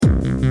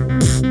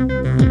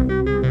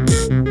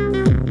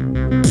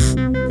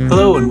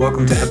and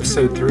welcome to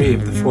episode 3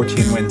 of the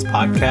 14 Wins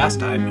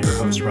podcast. I'm your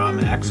host, Ron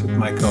Max, with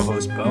my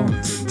co-host,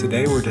 Bones. And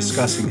today we're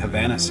discussing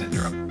Havana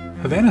syndrome.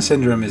 Havana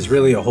syndrome is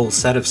really a whole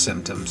set of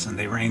symptoms, and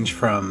they range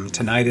from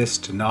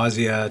tinnitus to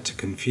nausea to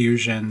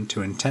confusion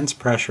to intense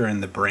pressure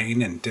in the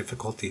brain and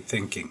difficulty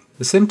thinking.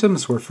 The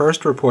symptoms were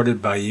first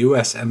reported by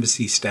U.S.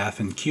 Embassy staff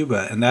in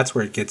Cuba, and that's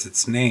where it gets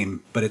its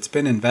name, but it's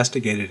been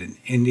investigated in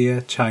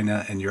India,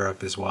 China, and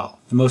Europe as well.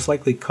 The most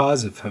likely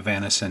cause of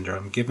Havana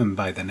syndrome, given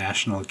by the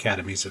National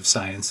Academies of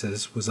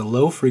Sciences, was a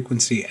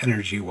low-frequency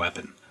energy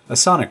weapon, a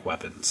sonic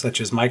weapon,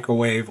 such as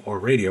microwave or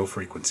radio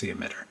frequency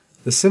emitter.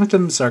 The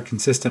symptoms are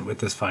consistent with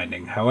this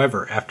finding.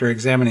 However, after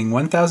examining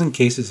 1,000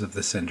 cases of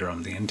the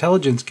syndrome, the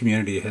intelligence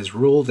community has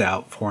ruled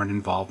out foreign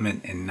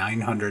involvement in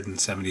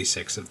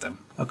 976 of them.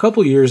 A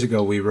couple years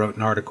ago, we wrote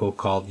an article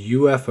called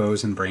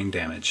UFOs and Brain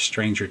Damage,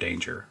 Stranger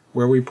Danger,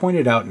 where we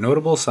pointed out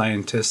notable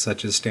scientists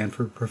such as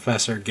Stanford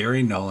professor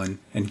Gary Nolan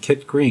and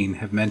Kit Green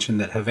have mentioned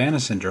that Havana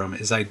syndrome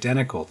is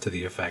identical to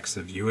the effects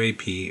of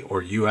UAP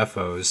or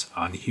UFOs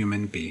on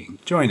human beings.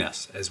 Join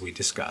us as we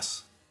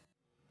discuss.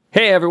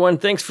 Hey everyone,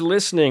 thanks for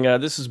listening.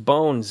 This is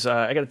Bones.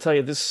 I got to tell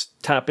you, this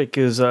topic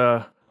is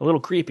a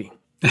little creepy.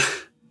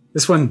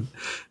 This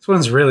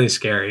one's really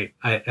scary.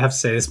 I have to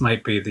say this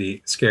might be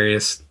the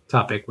scariest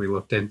topic we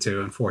looked into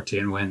in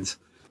 14 Wins.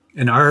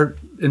 And our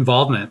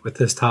involvement with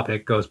this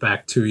topic goes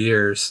back 2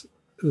 years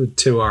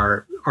to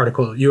our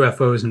article,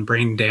 UFOs and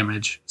Brain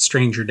Damage,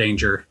 Stranger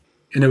Danger.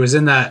 And it was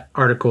in that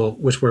article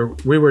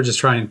we were just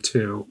trying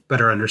to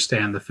better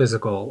understand the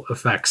physical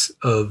effects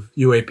of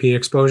UAP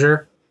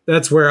exposure.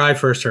 That's where I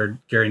first heard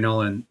Gary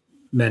Nolan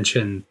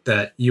mention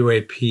that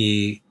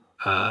UAP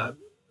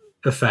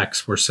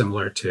effects were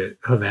similar to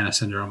Havana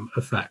syndrome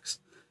effects.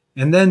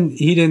 And then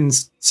he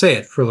didn't say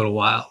it for a little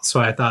while. So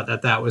I thought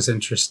that was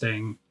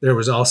interesting. There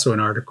was also an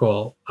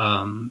article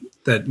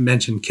that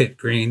mentioned Kit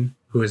Green,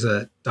 who is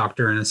a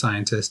doctor and a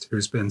scientist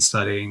who's been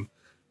studying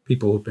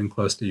people who've been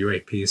close to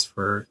UAPs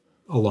for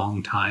a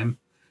long time.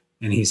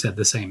 And he said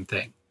the same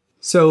thing.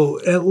 So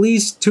at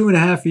least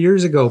 2.5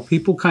 years ago,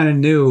 people kind of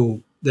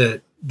knew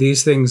that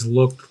these things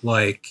looked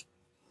like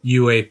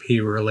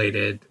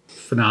UAP-related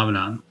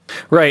phenomenon.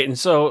 Right, and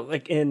so,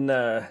 like, in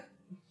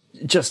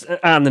just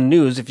on the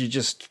news, if you're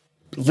just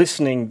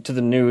listening to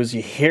the news,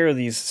 you hear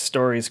these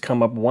stories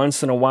come up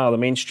once in a while. The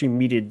mainstream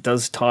media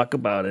does talk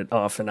about it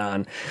off and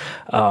on,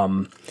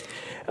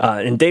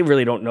 and they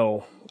really don't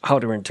know how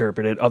to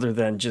interpret it other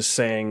than just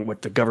saying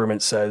what the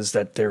government says,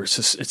 that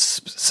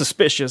it's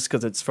suspicious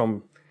because it's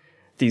from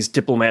these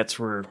diplomats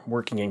were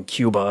working in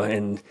Cuba,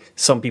 and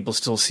some people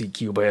still see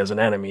Cuba as an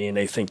enemy, and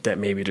they think that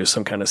maybe there's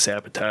some kind of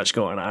sabotage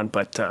going on,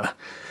 but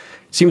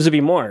seems to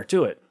be more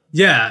to it.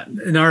 Yeah,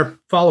 in our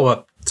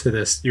follow-up to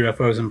this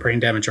UFOs and Brain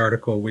Damage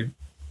article, we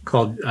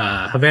called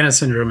Havana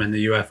Syndrome and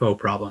the UFO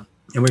Problem.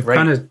 And we've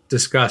kind of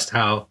discussed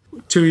how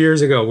 2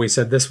 years ago we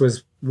said this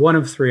was one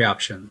of 3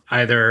 options.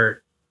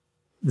 Either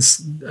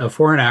a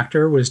foreign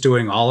actor was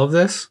doing all of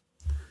this,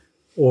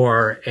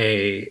 or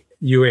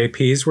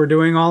UAPs were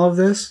doing all of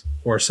this,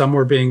 or some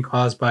were being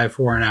caused by a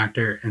foreign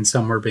actor and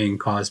some were being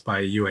caused by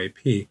a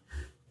UAP.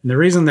 And the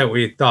reason that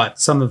we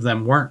thought some of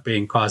them weren't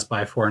being caused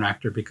by a foreign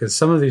actor, because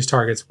some of these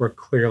targets were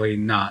clearly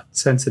not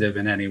sensitive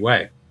in any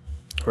way.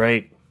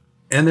 Right.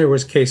 And there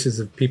was cases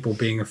of people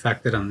being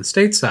affected on the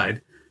state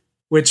side,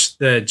 which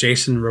the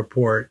Jason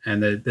report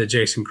and the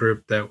Jason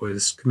group that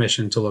was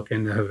commissioned to look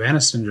into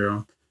Havana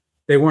syndrome,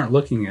 they weren't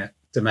looking at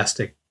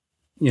domestic,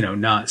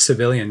 not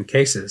civilian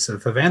cases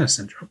of Havana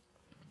syndrome,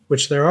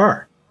 which there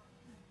are.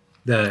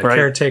 The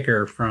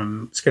caretaker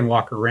from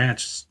Skinwalker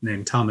Ranch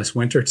named Thomas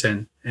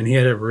Winterton, and he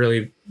had a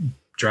really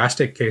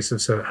drastic case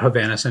of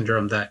Havana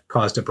syndrome that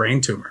caused a brain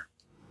tumor.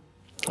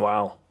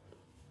 Wow.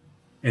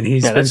 And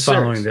he's been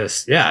following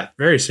this. Yeah,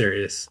 very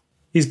serious.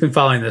 He's been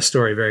following this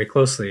story very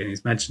closely, and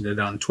he's mentioned it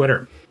on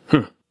Twitter.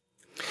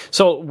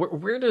 So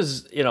where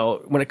does,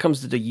 when it comes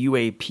to the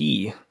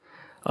UAP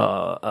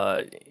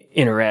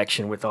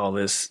interaction with all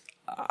this,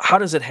 how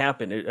does it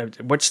happen?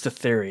 What's the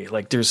theory?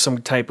 Like, there's some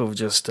type of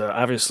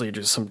obviously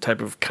there's some type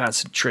of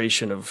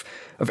concentration of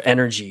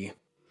energy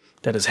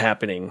that is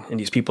happening, and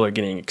these people are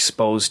getting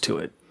exposed to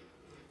it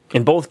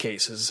in both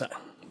cases.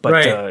 But,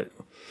 right.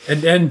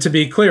 And to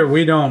be clear,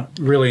 we don't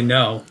really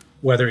know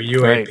whether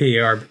UAP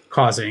are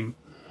causing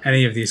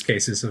any of these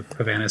cases of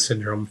Havana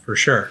syndrome for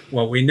sure.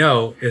 What we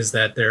know is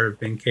that there have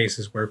been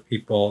cases where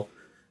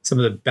some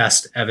of the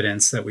best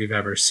evidence that we've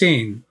ever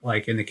seen,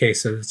 like in the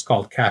case of, it's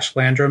called Cash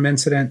Landrum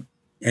incident.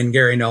 And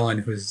Gary Nolan,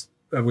 who's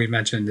we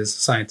mentioned is a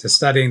scientist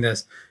studying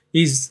this,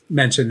 he's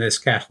mentioned this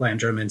Cash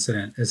Landrum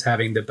incident as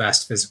having the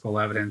best physical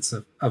evidence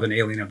of an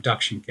alien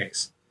abduction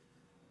case,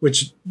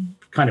 which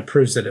kind of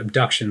proves that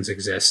abductions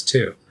exist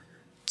too.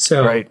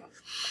 So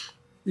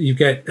you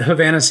get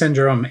Havana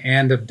syndrome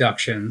and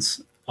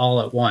abductions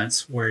all at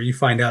once, where you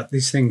find out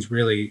these things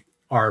really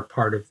are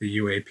part of the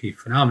UAP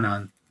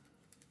phenomenon.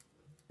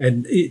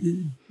 And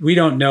we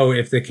don't know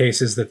if the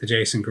cases that the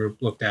Jason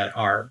group looked at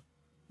are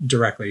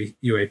directly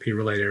UAP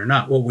related or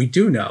not. What we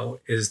do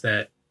know is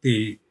that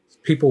the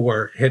people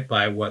were hit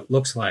by what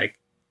looks like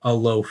a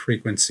low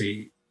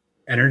frequency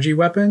energy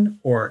weapon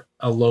or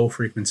a low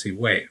frequency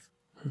wave.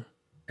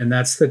 And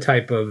that's the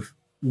type of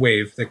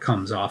wave that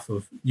comes off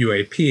of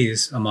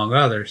UAPs, among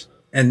others.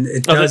 And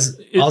it does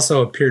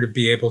also appear to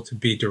be able to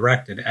be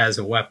directed as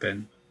a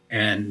weapon.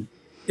 And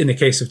in the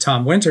case of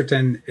Tom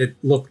Winterton, it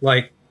looked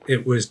like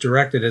it was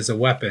directed as a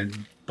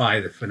weapon by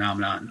the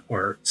phenomenon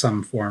or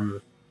some form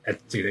of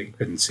entity that you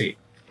couldn't see.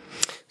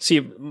 See,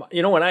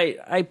 you know, when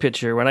I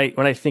picture, when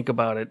I think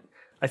about it,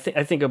 I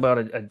think about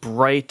a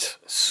bright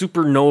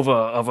supernova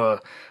of a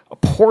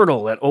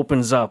portal that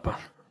opens up,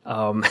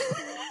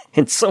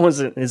 and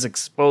someone is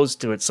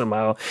exposed to it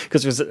somehow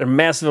because there's a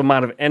massive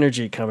amount of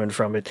energy coming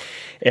from it,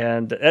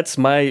 and that's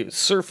my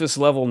surface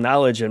level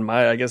knowledge and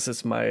I guess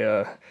it's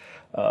my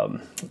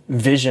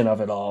vision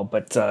of it all.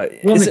 But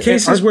in the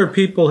cases where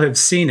people have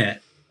seen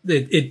it,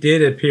 it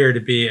did appear to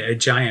be a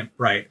giant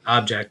bright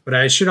object. But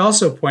I should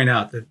also point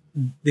out that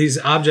these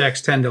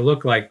objects tend to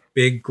look like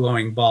big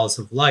glowing balls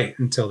of light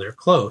until they're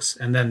close,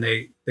 and then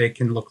they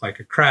can look like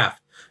a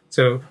craft.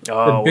 So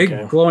the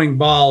big glowing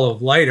ball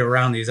of light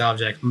around these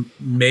objects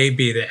may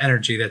be the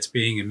energy that's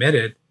being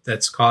emitted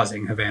that's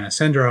causing Havana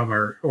syndrome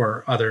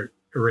or other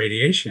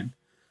irradiation.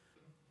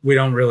 We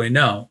don't really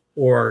know.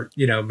 Or,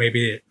 you know,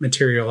 maybe it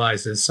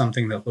materializes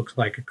something that looks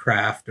like a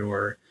craft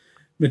or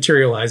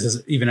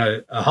materializes even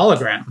a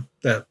hologram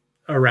that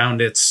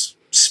around its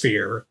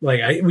sphere.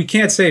 Like we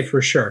can't say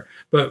for sure,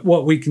 but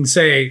what we can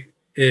say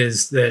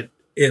is that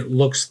it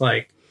looks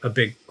like a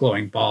big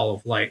glowing ball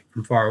of light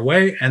from far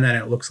away, and then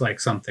it looks like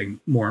something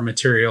more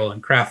material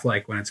and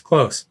craft-like when it's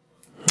close.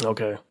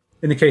 Okay.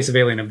 In the case of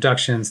alien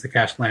abductions, the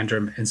Cash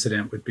Landrum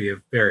incident would be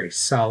a very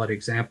solid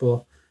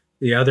example.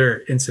 The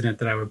other incident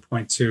that I would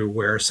point to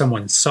where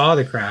someone saw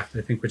the craft,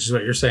 I think, which is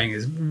what you're saying,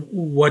 is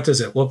what does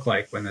it look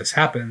like when this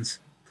happens?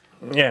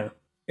 Yeah.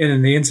 And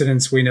in the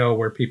incidents we know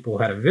where people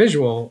had a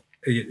visual,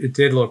 it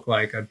did look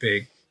like a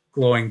big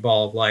glowing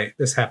ball of light.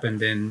 This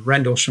happened in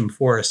Rendlesham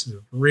Forest,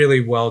 a really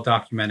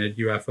well-documented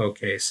UFO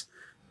case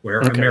where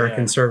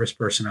American service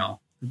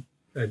personnel,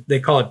 they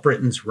call it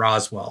Britain's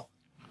Roswell.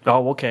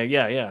 Oh, okay.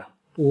 Yeah, yeah.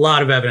 A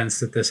lot of evidence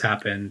that this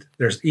happened.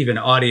 There's even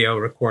audio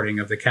recording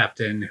of the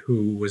captain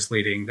who was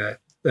leading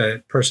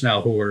the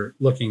personnel who were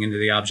looking into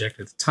the object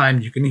at the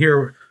time. You can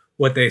hear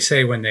what they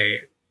say when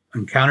they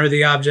encounter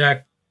the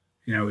object.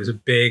 You know, it was a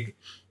big,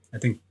 I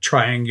think,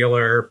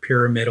 triangular,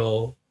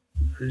 pyramidal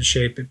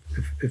shape,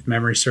 if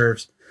memory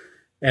serves,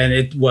 and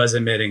it was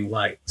emitting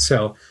light.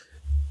 So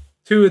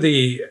two of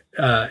the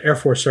Air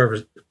Force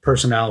service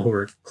personnel who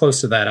were close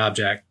to that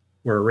object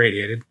were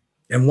irradiated,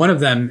 and one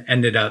of them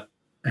ended up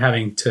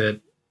having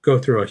to go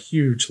through a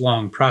huge,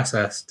 long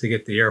process to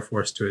get the Air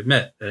Force to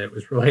admit that it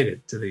was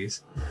related to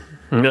this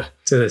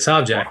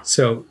object.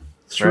 So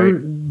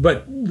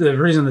but the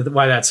reason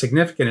why that's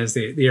significant is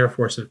the Air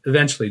Force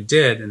eventually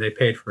did, and they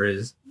paid for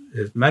his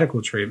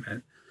medical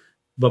treatment.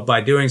 But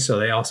by doing so,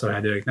 they also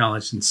had to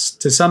acknowledge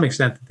to some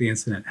extent that the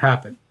incident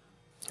happened.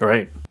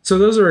 Right. So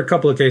those are a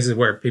couple of cases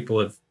where people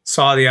have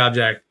saw the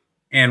object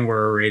and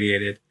were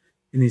irradiated.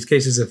 In these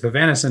cases of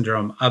Havana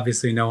syndrome,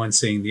 obviously no one's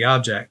seeing the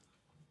object.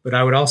 But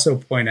I would also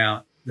point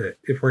out that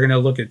if we're going to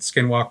look at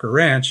Skinwalker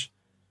Ranch,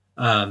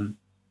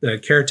 the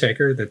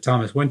caretaker, that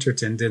Thomas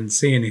Winterton, didn't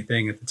see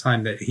anything at the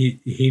time that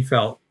he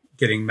felt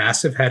getting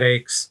massive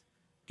headaches,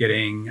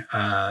 getting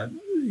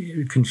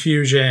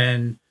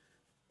confusion,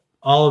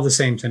 all of the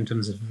same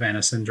symptoms of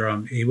Havana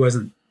syndrome. He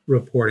wasn't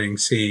reporting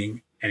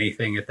seeing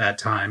anything at that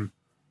time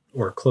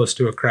or close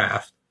to a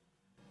craft.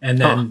 And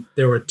then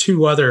there were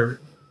two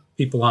other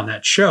people on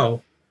that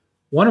show,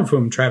 one of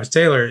whom, Travis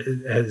Taylor,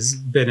 has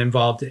been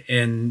involved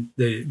in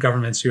the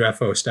government's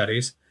UFO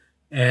studies.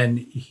 And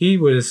he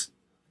was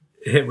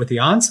hit with the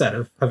onset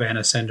of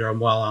Havana syndrome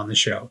while on the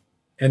show.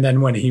 And then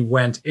when he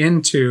went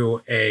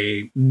into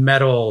a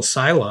metal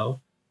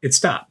silo, it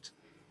stopped.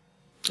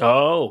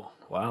 Oh,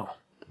 wow.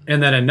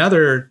 And then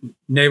another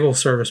naval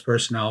service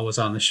personnel was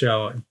on the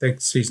show, I think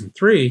season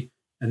 3,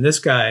 and this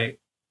guy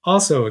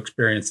also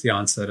experienced the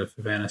onset of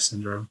Havana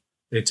syndrome.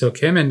 They took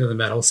him into the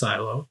metal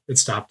silo. It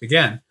stopped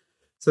again.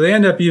 So they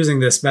end up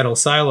using this metal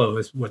silo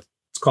as what's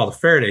called a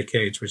Faraday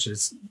cage, which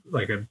is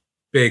like a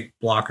big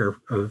blocker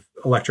of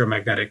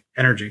electromagnetic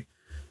energy.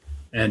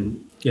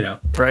 And, you know,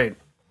 right,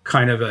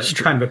 kind of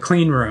a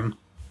clean room.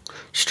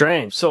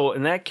 Strange. So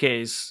in that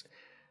case,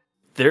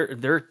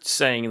 they're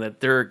saying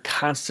that they're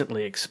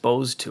constantly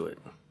exposed to it,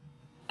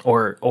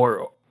 or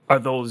are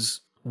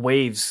those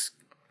waves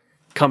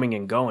coming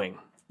and going?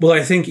 Well,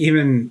 I think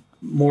even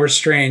more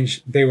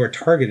strange, they were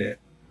targeted,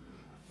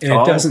 and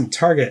it doesn't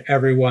target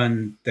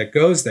everyone that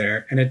goes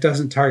there, and it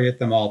doesn't target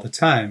them all the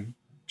time.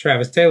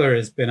 Travis Taylor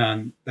has been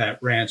on that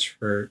ranch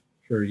for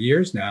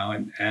years now,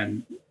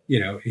 and you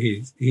know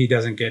he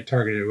doesn't get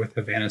targeted with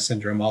Havana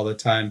syndrome all the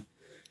time.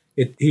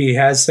 He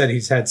has said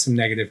he's had some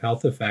negative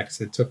health effects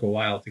that took a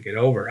while to get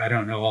over. I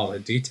don't know all the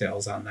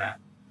details on that.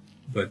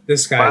 But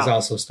this guy is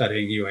also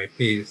studying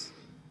UAPs.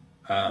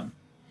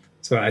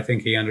 So I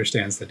think he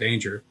understands the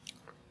danger.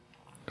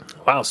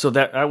 Wow, so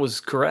that I was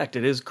correct.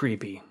 It is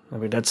creepy. I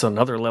mean, that's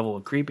another level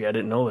of creepy. I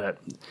didn't know that.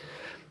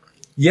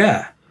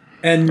 Yeah.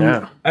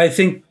 And I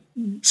think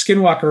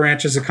Skinwalker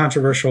Ranch is a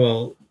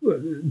controversial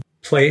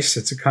place.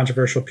 It's a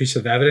controversial piece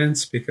of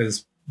evidence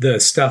because the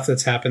stuff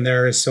that's happened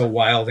there is so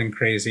wild and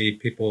crazy.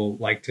 People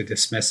like to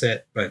dismiss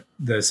it, but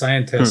the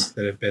scientists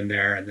that have been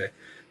there and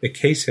the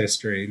case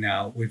history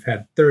now, we've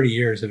had 30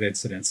 years of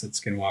incidents at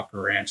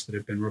Skinwalker Ranch that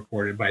have been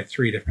reported by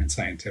 3 different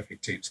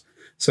scientific teams.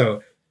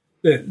 So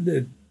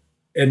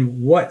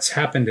and what's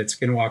happened at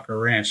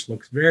Skinwalker Ranch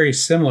looks very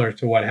similar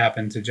to what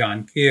happened to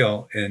John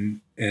Keel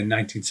in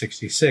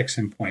 1966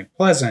 in Point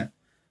Pleasant,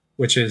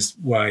 which is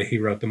why he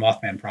wrote the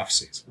Mothman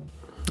Prophecies.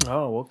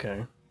 Oh,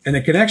 okay. And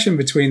the connection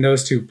between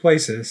those two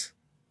places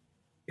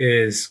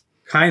is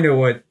kind of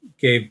what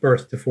gave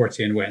birth to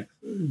 14 Winds.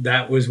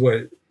 That was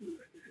what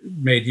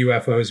made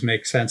UFOs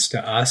make sense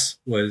to us,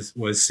 was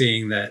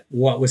seeing that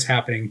what was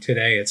happening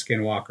today at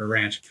Skinwalker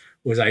Ranch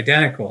was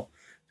identical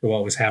to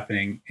what was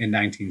happening in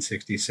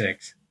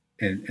 1966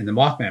 in the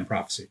Mothman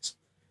Prophecies.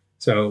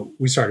 So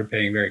we started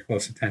paying very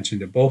close attention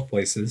to both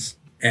places.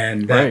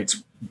 And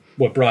that's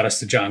what brought us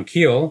to John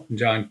Keel. And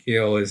John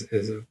Keel is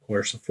of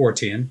course, a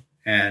Fortean.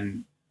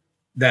 And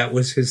that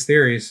was his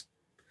theories,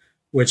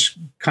 which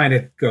kind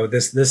of go,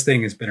 this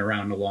thing has been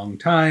around a long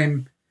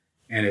time,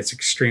 and it's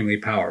extremely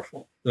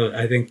powerful. So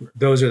I think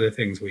those are the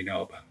things we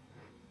know about.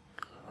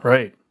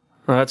 Right.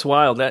 Well, that's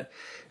wild.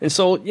 And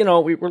so,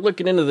 we're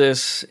looking into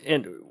this,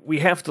 and we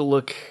have to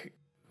look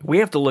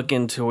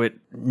into it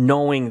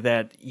knowing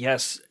that,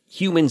 yes,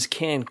 humans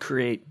can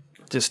create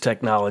this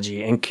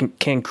technology and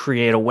can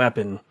create a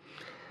weapon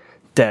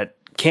that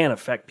can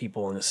affect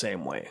people in the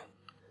same way.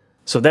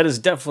 So that is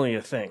definitely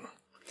a thing.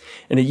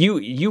 And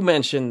you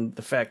mentioned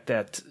the fact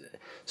that,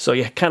 so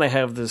you kind of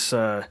have this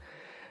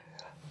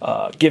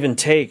give and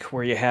take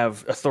where you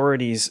have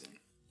authorities,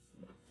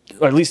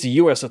 or at least the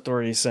U.S.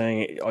 authorities,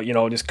 saying,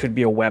 this could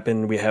be a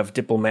weapon. We have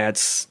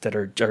diplomats that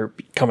are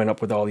coming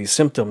up with all these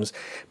symptoms.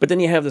 But then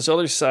you have this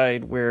other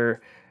side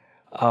where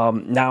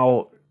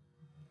now,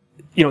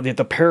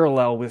 the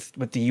parallel with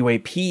the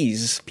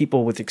UAPs,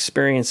 people with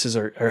experiences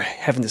are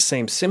having the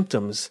same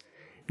symptoms.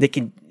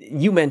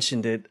 You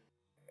mentioned it,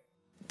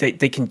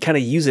 they can kind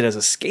of use it as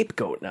a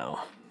scapegoat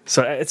now.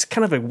 So it's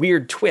kind of a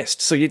weird twist.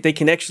 So they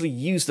can actually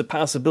use the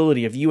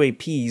possibility of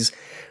UAPs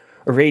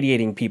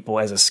irradiating people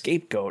as a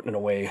scapegoat in a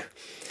way.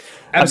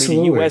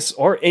 Absolutely. The U.S.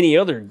 or any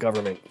other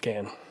government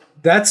can.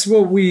 That's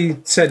what we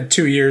said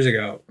 2 years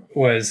ago.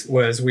 Was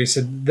we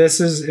said this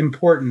is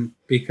important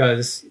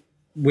because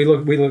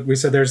we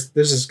said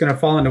this is going to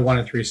fall into one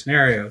of 3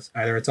 scenarios.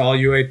 Either it's all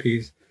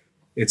UAPs,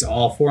 it's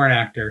all foreign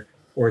actor,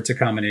 or it's a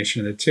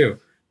combination of the two.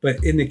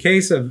 But in the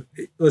case of,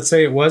 let's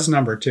say it was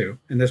number 2,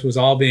 and this was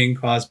all being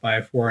caused by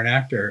a foreign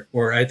actor,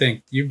 or I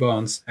think you,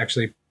 Bones,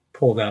 actually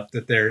pulled up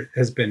that there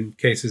has been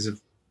cases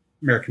of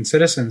American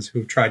citizens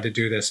who've tried to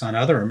do this on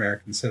other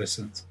American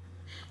citizens.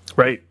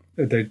 Right.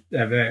 They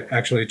have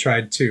actually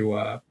tried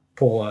to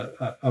pull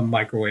a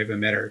microwave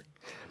emitter.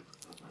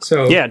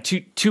 So yeah,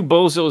 two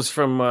bozos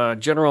from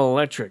General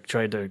Electric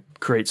tried to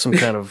create some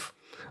kind of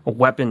a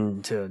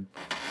weapon to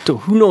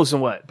who knows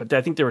what, but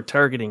I think they were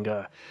targeting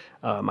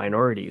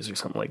minorities or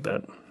something like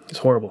that. It's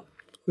horrible.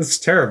 It's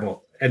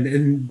terrible.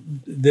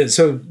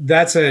 So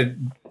that's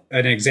an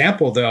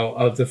example, though,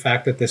 of the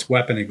fact that this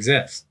weapon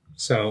exists.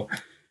 So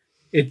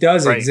it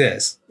does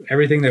exist.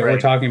 Everything that we're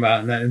talking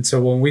about. And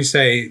so when we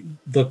say,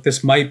 look,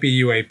 this might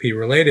be UAP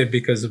related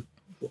because of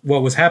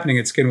what was happening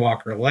at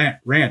Skinwalker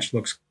Ranch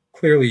looks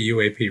clearly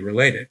UAP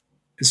related.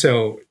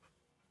 So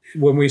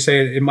when we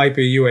say it might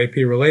be UAP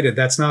related,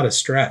 that's not a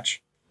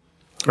stretch.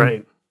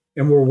 Right.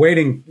 And we're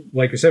waiting,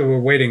 like I said, we're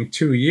waiting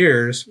 2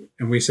 years.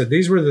 And we said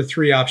these were the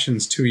 3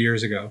 options 2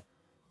 years ago.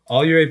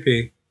 All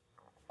UAP,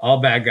 all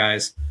bad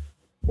guys,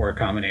 or a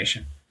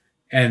combination.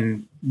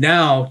 And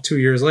now, 2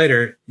 years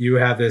later, you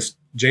have this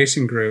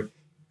Jason group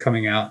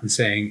coming out and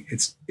saying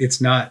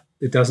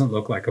it doesn't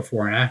look like a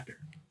foreign actor.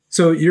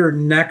 So your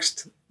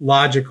next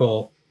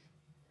logical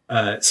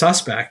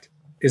suspect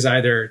is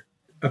either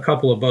a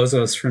couple of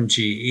bozos from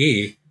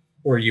GE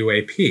or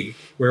UAP,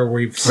 where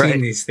we've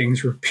seen these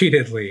things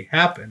repeatedly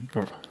happen.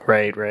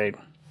 Right.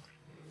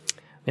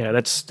 Yeah,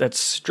 that's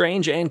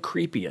strange and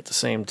creepy at the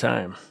same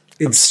time.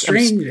 It's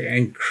strange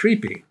and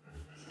creepy.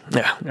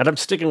 Yeah, and I'm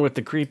sticking with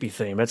the creepy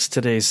theme. That's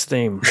today's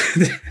theme.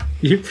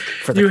 You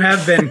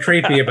have been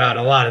creepy about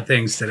a lot of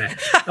things today.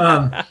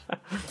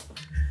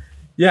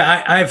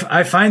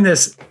 I find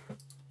this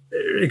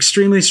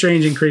extremely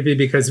strange and creepy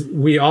because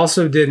we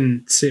also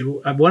didn't see.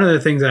 One of the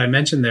things that I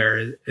mentioned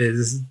there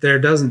is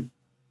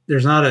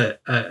there's not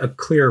a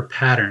clear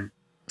pattern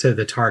to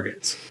the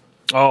targets.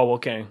 Oh,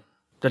 okay.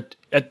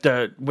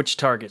 Which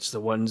targets?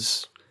 The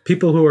ones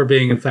people who are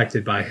being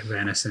infected by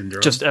Havana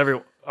syndrome. Just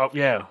everyone. Oh,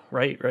 yeah,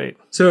 right.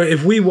 So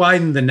if we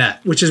widen the net,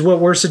 which is what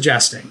we're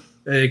suggesting,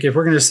 like if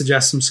we're going to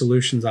suggest some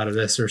solutions out of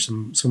this or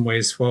some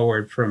ways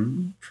forward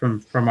from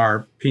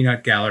our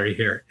peanut gallery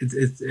here,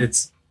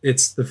 it's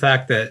the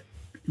fact that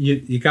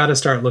you got to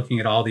start looking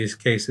at all these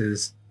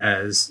cases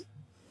as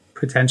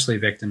potentially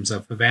victims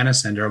of Havana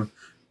syndrome,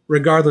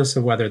 regardless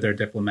of whether they're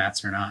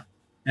diplomats or not.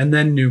 And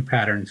then new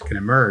patterns can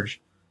emerge.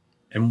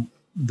 And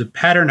the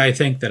pattern I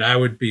think that I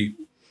would be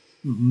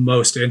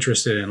most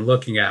interested in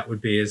looking at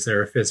would be, is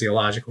there a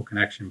physiological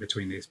connection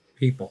between these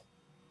people?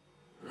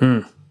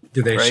 Do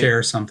they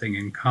share something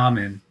in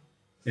common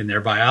in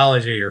their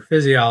biology or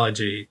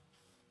physiology?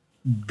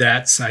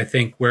 That's, I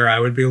think, where I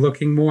would be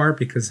looking more,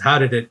 because how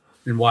did it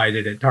and why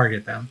did it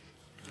target them?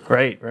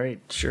 Right,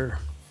 sure.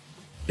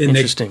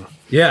 Interesting.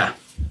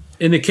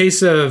 In the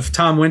case of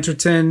Tom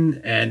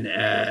Winterton, and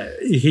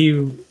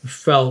he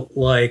felt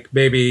like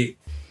maybe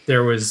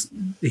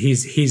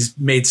he's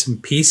made some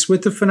peace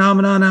with the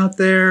phenomenon out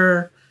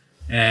there,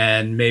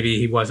 and maybe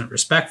he wasn't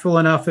respectful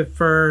enough at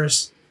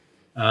first.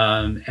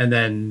 And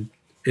then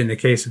in the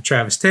case of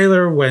Travis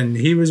Taylor, when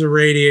he was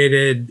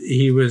irradiated,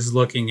 he was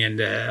looking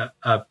into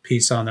a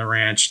piece on the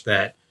ranch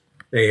that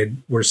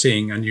were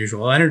seeing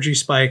unusual energy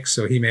spikes.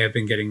 So he may have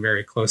been getting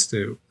very close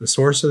to the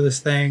source of this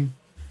thing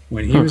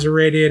when he was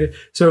irradiated.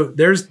 So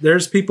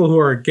there's people who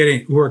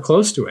are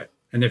close to it.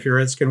 And if you're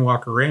at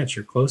Skinwalker Ranch,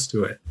 you're close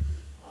to it.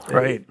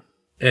 Right.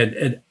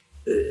 And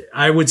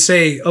I would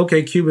say,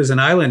 okay, Cuba's an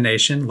island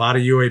nation. A lot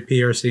of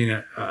UAP are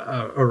seen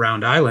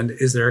around island.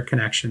 Is there a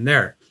connection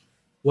there?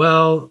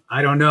 Well,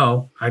 I don't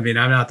know. I mean,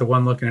 I'm not the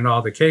one looking at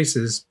all the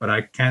cases, but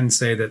I can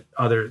say that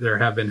there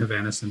have been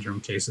Havana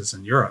syndrome cases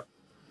in Europe.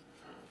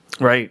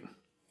 Right.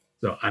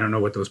 So I don't know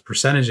what those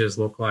percentages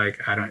look like.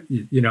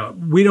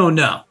 We don't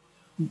know.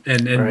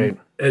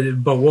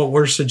 But what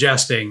we're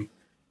suggesting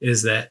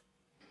is that,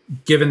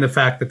 given the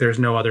fact that there's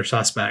no other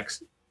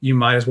suspects, you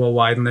might as well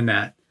widen the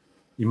net.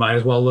 You might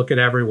as well look at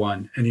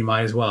everyone, and you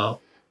might as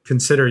well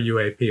consider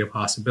UAP a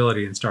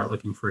possibility and start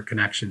looking for a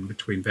connection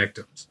between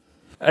victims.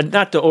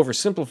 Not to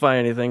oversimplify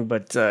anything,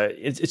 but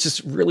it's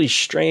just really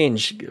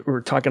strange.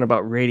 We're talking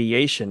about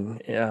radiation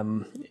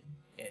on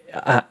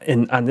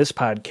this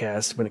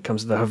podcast when it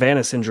comes to the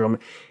Havana syndrome.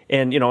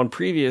 And, in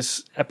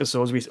previous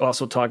episodes, we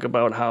also talk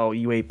about how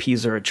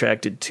UAPs are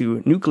attracted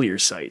to nuclear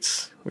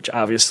sites, which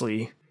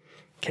obviously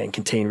can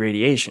contain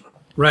radiation.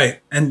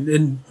 Right.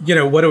 And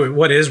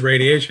what is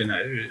radiation?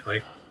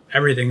 Like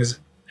everything's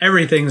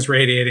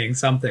radiating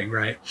something,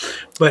 right?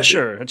 But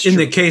sure, that's in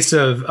true. the case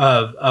of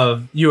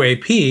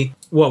UAP,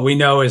 what we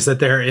know is that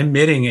they're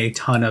emitting a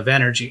ton of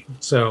energy.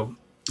 So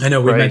I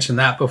know we mentioned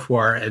that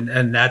before,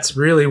 and that's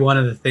really one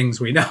of the things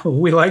we know.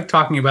 We like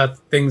talking about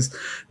things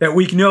that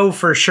we know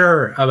for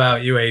sure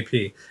about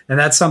UAP, and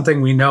that's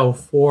something we know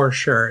for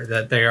sure,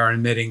 that they are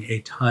emitting a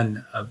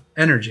ton of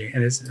energy,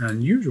 and it's an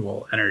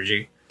unusual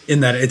energy in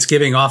that it's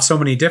giving off so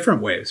many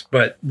different waves.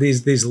 But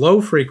these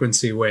low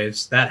frequency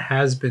waves, that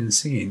has been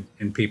seen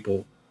in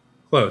people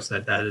close,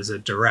 that is a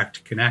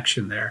direct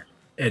connection there.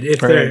 And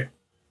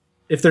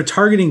if they're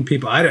targeting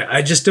people,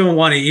 I just don't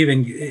want to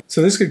even.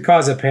 So this could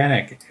cause a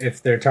panic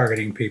if they're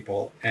targeting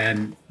people.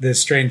 And the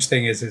strange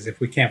thing is if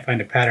we can't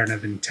find a pattern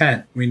of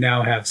intent, we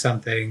now have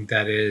something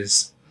that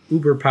is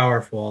uber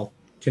powerful,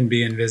 can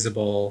be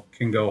invisible,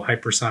 can go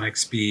hypersonic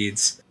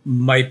speeds,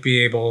 might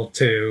be able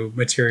to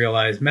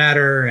materialize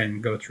matter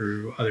and go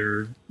through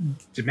other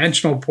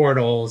dimensional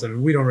portals. I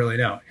mean, we don't really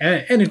know.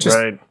 And it just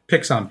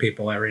picks on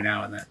people every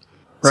now and then.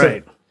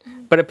 Right.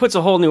 But it puts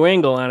a whole new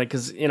angle on it,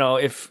 because,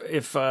 if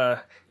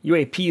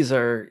UAPs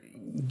are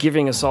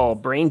giving us all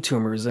brain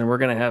tumors, then we're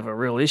going to have a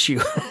real issue.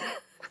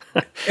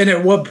 And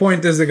at what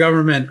point does the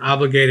government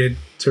obligated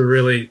to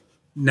really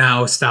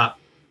now stop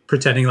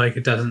pretending like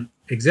it doesn't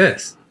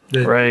exist?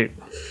 Right.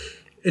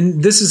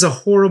 And this is a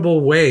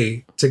horrible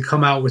way to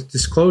come out with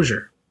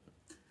disclosure.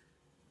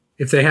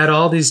 If they had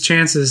all these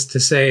chances to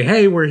say,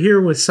 hey, we're here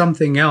with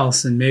something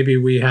else, and maybe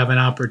we have an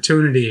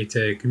opportunity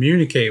to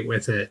communicate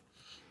with it,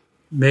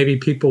 maybe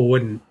people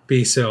wouldn't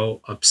be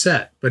so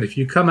upset. But if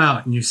you come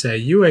out and you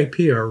say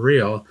UAP are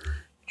real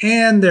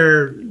and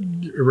they're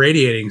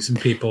irradiating some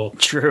people,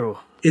 true,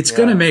 it's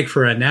going to make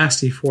for a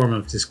nasty form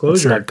of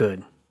disclosure. It's not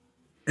good.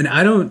 And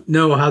I don't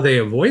know how they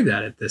avoid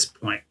that at this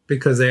point,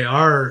 because they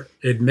are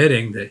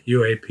admitting that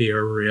UAP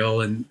are real,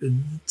 and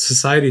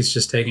society's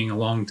just taking a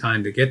long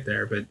time to get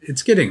there, but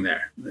it's getting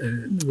there.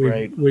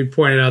 We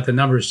pointed out the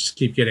numbers just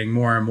keep getting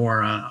more and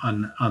more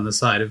on the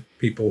side of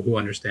people who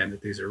understand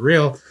that these are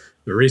real.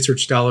 The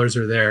research dollars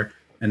are there,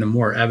 and the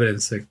more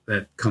evidence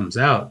that comes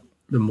out,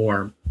 the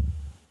more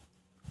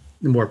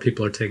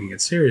people are taking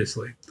it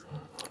seriously.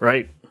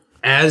 Right.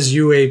 As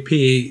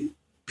UAP,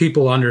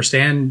 people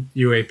understand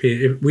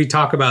UAP. We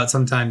talk about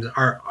sometimes,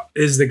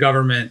 is the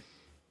government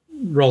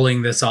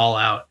rolling this all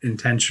out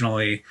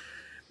intentionally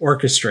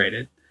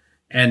orchestrated?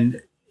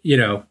 And,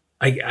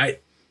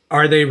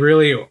 are they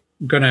really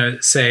going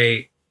to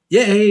say,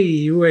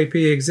 yay,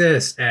 UAP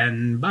exists,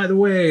 and by the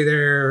way,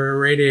 they're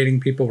irradiating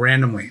people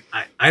randomly?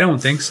 I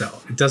don't think so.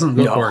 It doesn't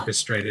look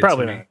orchestrated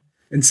probably to me. not.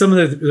 And some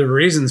of the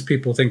reasons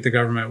people think the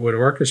government would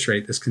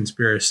orchestrate this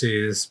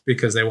conspiracy is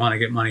because they want to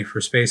get money for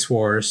Space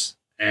Force,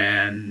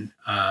 and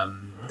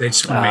they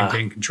just want to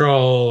maintain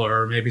control,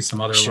 or maybe some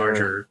other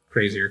larger,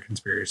 crazier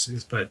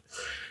conspiracies. But,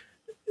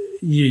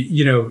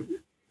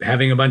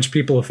 having a bunch of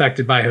people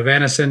affected by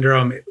Havana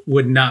syndrome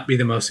would not be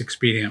the most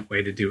expedient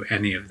way to do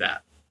any of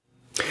that.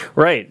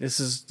 Right. This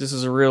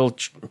is a real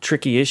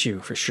tricky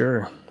issue for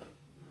sure.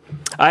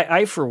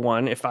 I for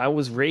one, if I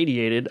was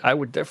radiated, I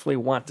would definitely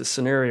want the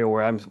scenario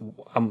where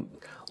I'm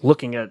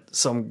looking at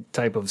some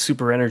type of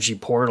super energy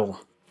portal,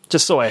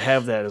 just so I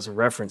have that as a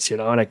reference,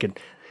 and I could,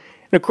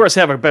 and of course,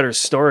 have a better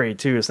story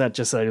too. It's not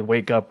just that I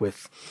wake up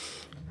with,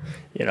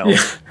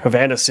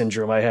 Havana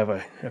syndrome. I have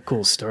a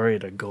cool story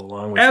to go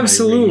along with.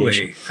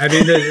 Absolutely.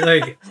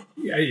 I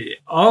mean,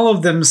 all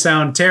of them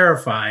sound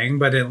terrifying,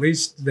 but at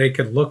least they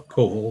could look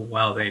cool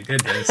while they did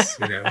this.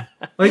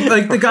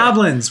 Like the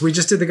goblins. We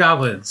just did the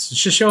goblins.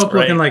 Just show up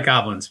looking like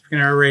goblins. We're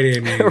gonna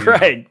irradiate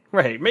me.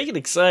 Right. Make it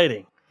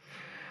exciting.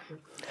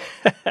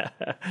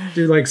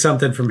 Do like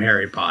something from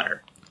Harry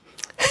Potter.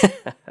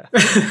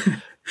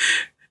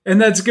 And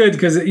that's good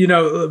because,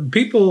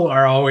 people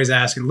are always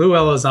asking. Lou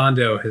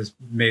Elizondo has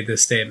made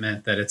this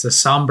statement that it's a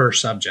somber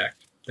subject,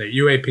 that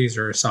UAPs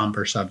are a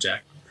somber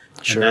subject.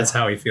 Sure. And that's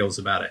how he feels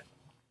about it.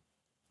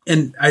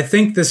 And I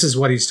think this is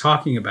what he's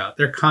talking about.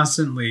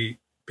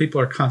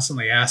 People are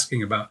constantly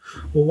asking about,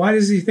 well, why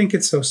does he think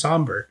it's so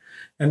somber?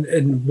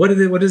 And what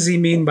does he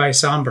mean by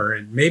somber?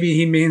 And maybe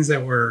he means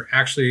that we're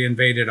actually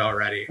invaded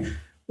already.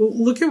 Well,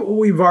 look at what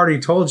we've already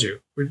told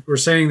you. We're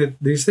saying that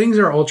these things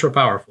are ultra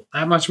powerful.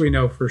 That much we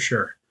know for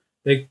sure.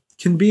 They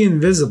can be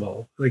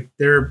invisible. Like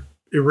they're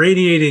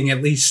irradiating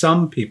at least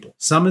some people.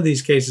 Some of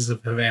these cases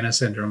of Havana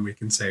syndrome, we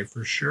can say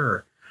for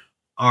sure,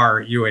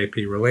 are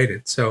UAP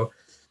related. So,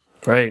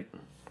 right.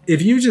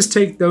 If you just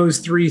take those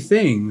three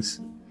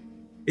things,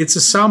 it's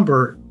a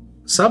somber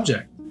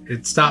subject.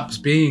 It stops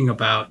being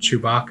about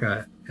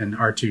Chewbacca and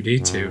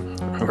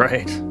R2-D2.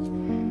 Right.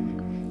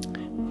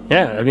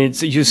 Yeah, I mean,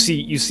 you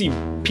see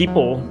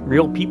people,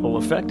 real people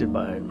affected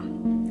by it.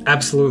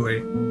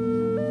 Absolutely.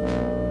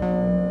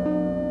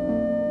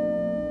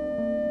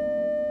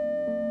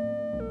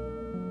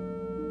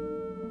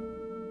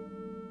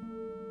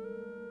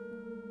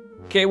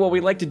 Okay, well,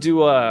 we'd like to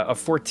do a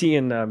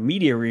Fortean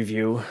media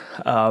review.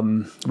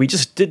 We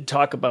just did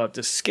talk about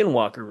the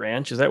Skinwalker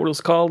Ranch. Is that what it was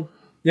called?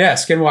 Yeah,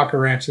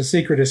 Skinwalker Ranch. The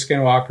Secret of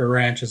Skinwalker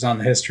Ranch is on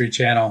the History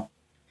Channel.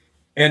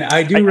 And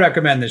I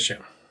recommend this show.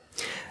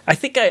 I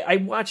think I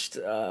watched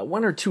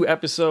one or two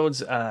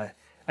episodes. I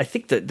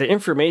think the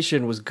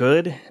information was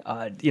good.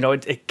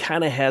 It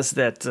kind of has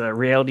that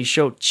reality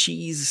show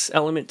cheese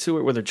element to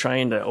it where they're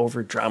trying to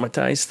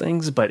over-dramatize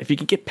things. But if you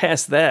can get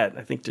past that,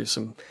 I think there's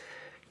some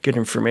good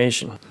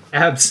information.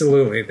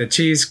 Absolutely. The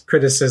cheese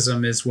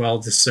criticism is well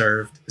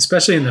deserved,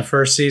 especially in the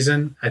first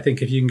season. I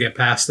think if you can get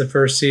past the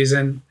first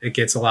season, it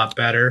gets a lot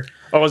better.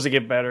 Oh, does it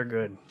get better?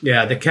 Good.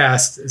 Yeah, the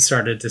cast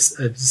started to,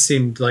 it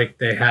seemed like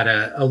they had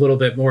a little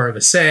bit more of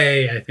a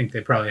say. I think they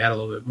probably had a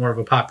little bit more of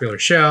a popular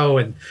show,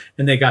 and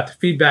they got the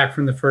feedback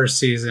from the first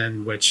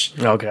season, which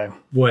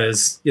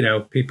was,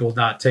 people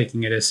not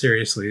taking it as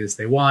seriously as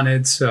they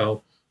wanted.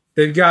 So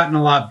they've gotten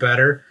a lot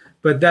better.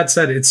 But that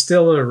said, it's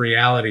still a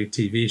reality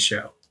TV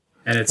show.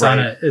 And it's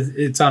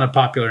on a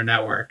popular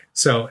network.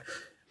 So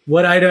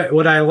what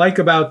I like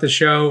about the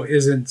show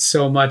isn't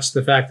so much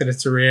the fact that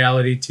it's a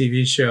reality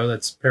TV show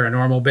that's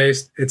paranormal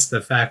based. It's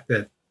the fact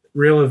that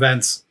real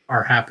events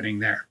are happening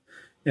there.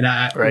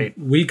 And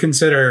we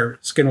consider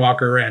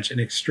Skinwalker Ranch an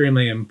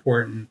extremely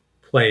important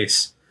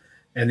place.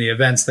 And the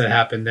events that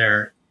happen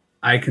there,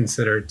 I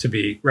consider to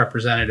be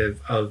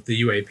representative of the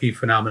UAP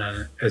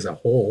phenomenon as a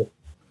whole.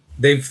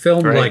 They've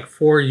filmed like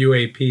 4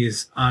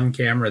 UAPs on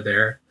camera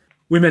there.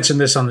 We mentioned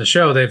this on the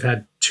show. They've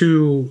had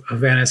 2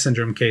 Havana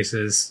syndrome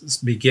cases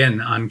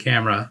begin on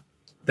camera.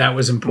 That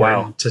was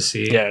important to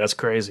see. Yeah, that's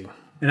crazy.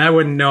 And I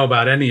wouldn't know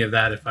about any of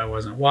that if I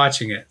wasn't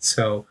watching it.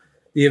 So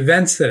the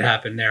events that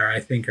happen there, I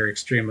think, are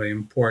extremely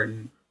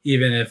important,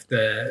 even if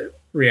the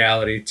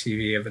reality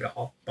TV of it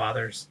all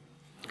bothers.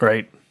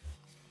 Right.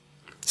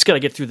 It's got to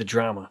get through the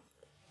drama.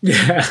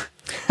 Yeah.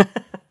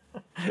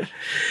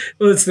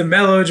 Well, it's the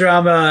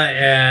melodrama,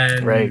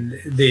 and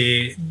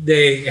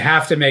they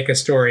have to make a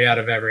story out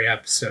of every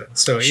episode.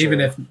 So even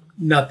if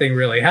nothing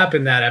really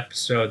happened that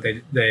episode,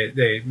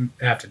 they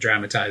have to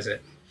dramatize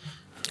it.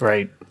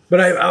 Right. But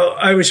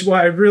I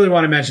really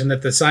want to mention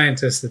that the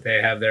scientists that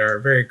they have there are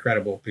very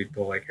credible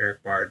people, like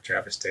Eric Bard,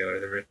 Travis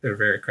Taylor. They're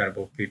very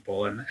credible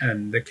people,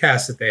 and the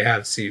cast that they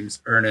have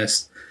seems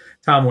earnest.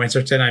 Tom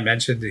Winterton, I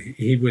mentioned,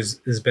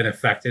 has been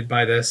affected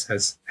by this,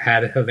 has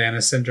had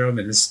Havana syndrome,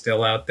 and is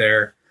still out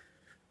there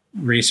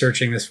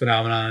researching this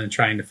phenomenon and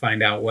trying to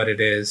find out what it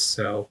is.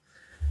 So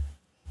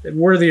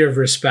worthy of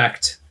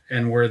respect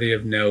and worthy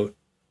of note.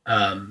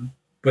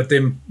 But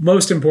the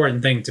most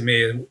important thing to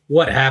me is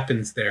what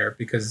happens there,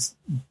 because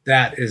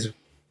that is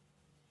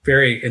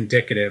very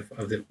indicative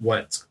of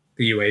what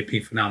the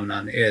UAP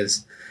phenomenon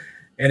is.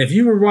 And if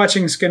you were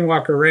watching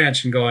Skinwalker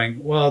Ranch and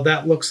going, well,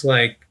 that looks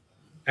like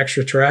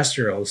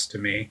extraterrestrials to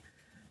me,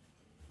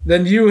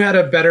 then you had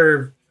a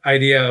better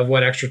idea of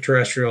what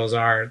extraterrestrials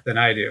are than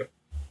I do,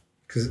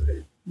 because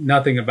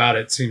nothing about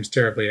it seems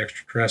terribly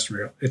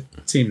extraterrestrial. It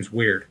seems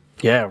weird.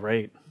 Yeah,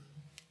 right.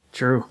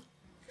 True.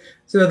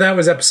 So that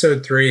was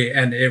episode 3,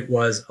 and it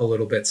was a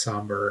little bit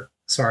somber.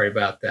 Sorry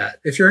about that.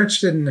 If you're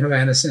interested in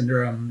Havana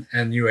syndrome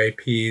and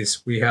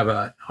UAPs, we have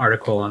an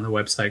article on the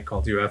website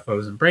called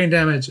UFOs and Brain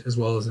Damage, as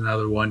well as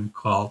another one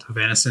called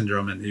Havana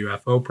Syndrome and the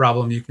UFO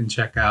Problem you can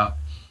check out.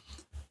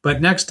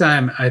 But next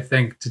time, I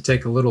think to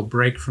take a little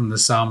break from the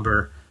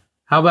somber,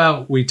 how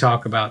about we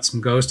talk about some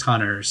ghost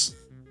hunters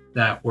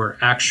that were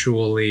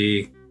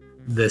actually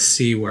the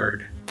C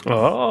word?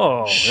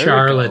 Oh,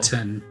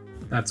 charlatan.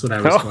 That's what I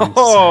was going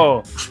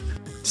to say.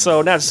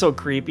 So not so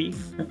creepy.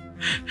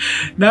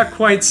 Not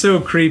quite so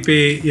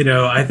creepy. You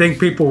know, I think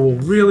people will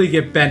really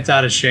get bent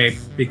out of shape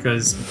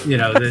because, you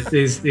know,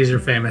 these are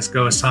famous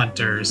ghost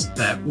hunters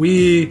that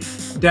we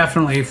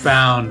definitely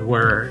found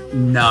were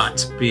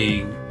not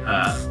being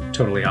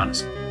totally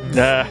honest.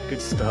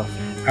 Good stuff.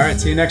 All right.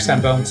 See you next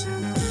time, Bones.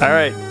 All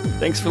right.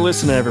 Thanks for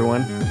listening,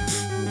 everyone.